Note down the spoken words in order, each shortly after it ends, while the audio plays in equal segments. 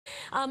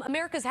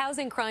America's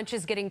housing crunch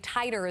is getting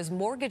tighter as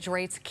mortgage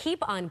rates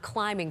keep on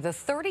climbing. The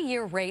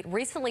 30-year rate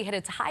recently hit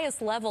its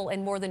highest level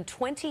in more than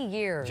 20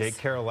 years. Jake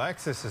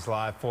Carolexis is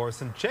live for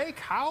us. And Jake,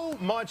 how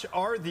much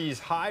are these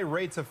high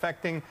rates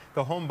affecting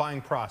the home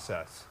buying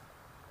process?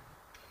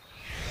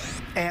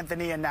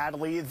 Anthony and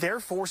Natalie,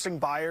 they're forcing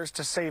buyers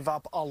to save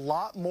up a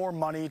lot more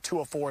money to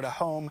afford a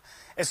home,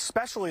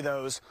 especially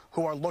those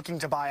who are looking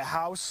to buy a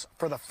house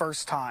for the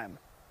first time.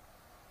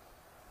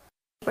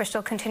 We're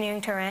still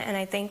continuing to rent, and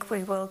I think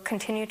we will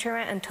continue to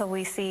rent until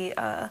we see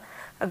a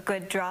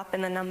good drop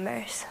in the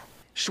numbers.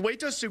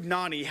 Shweta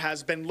Subnani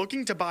has been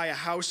looking to buy a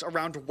house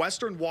around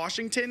Western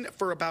Washington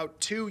for about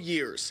 2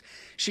 years.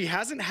 She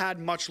hasn't had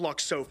much luck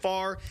so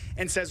far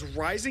and says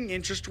rising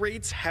interest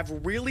rates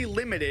have really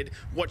limited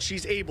what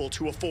she's able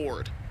to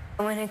afford.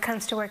 When it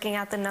comes to working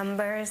out the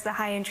numbers, the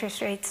high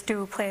interest rates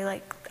do play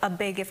like a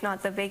big, if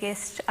not the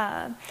biggest,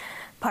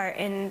 part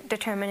in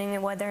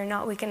determining whether or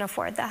not we can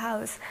afford the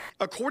house.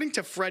 According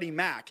to Freddie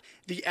Mac,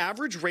 the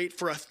average rate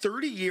for a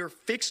 30-year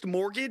fixed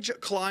mortgage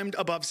climbed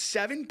above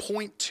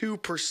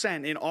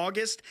 7.2% in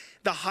August,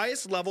 the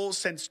highest level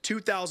since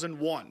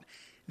 2001.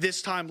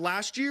 This time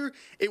last year,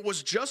 it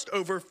was just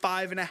over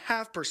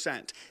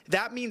 5.5%.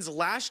 That means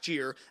last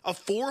year, a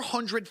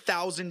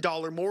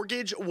 $400,000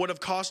 mortgage would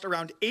have cost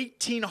around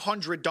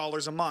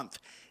 $1,800 a month.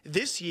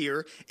 This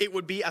year, it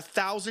would be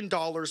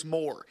 $1,000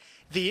 more.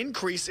 The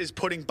increase is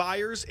putting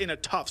buyers in a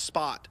tough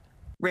spot.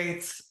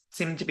 Rates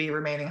seem to be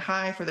remaining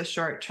high for the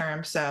short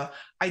term, so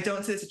I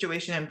don't see the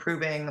situation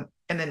improving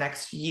in the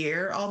next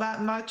year all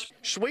that much.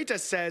 Shweta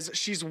says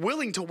she's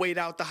willing to wait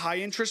out the high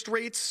interest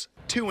rates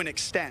to an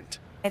extent.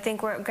 I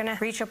think we're going to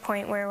reach a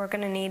point where we're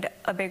going to need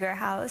a bigger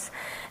house,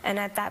 and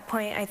at that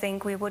point I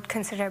think we would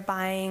consider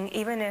buying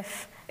even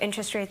if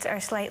interest rates are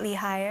slightly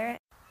higher.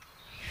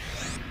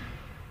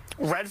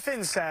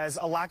 Redfin says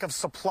a lack of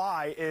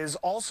supply is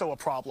also a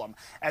problem,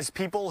 as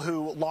people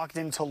who locked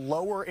into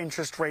lower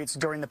interest rates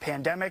during the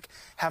pandemic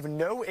have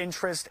no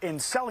interest in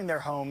selling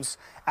their homes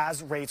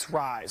as rates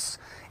rise.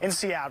 In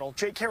Seattle,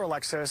 Jake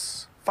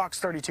Carolexis, Fox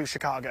 32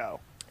 Chicago.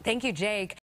 Thank you, Jake.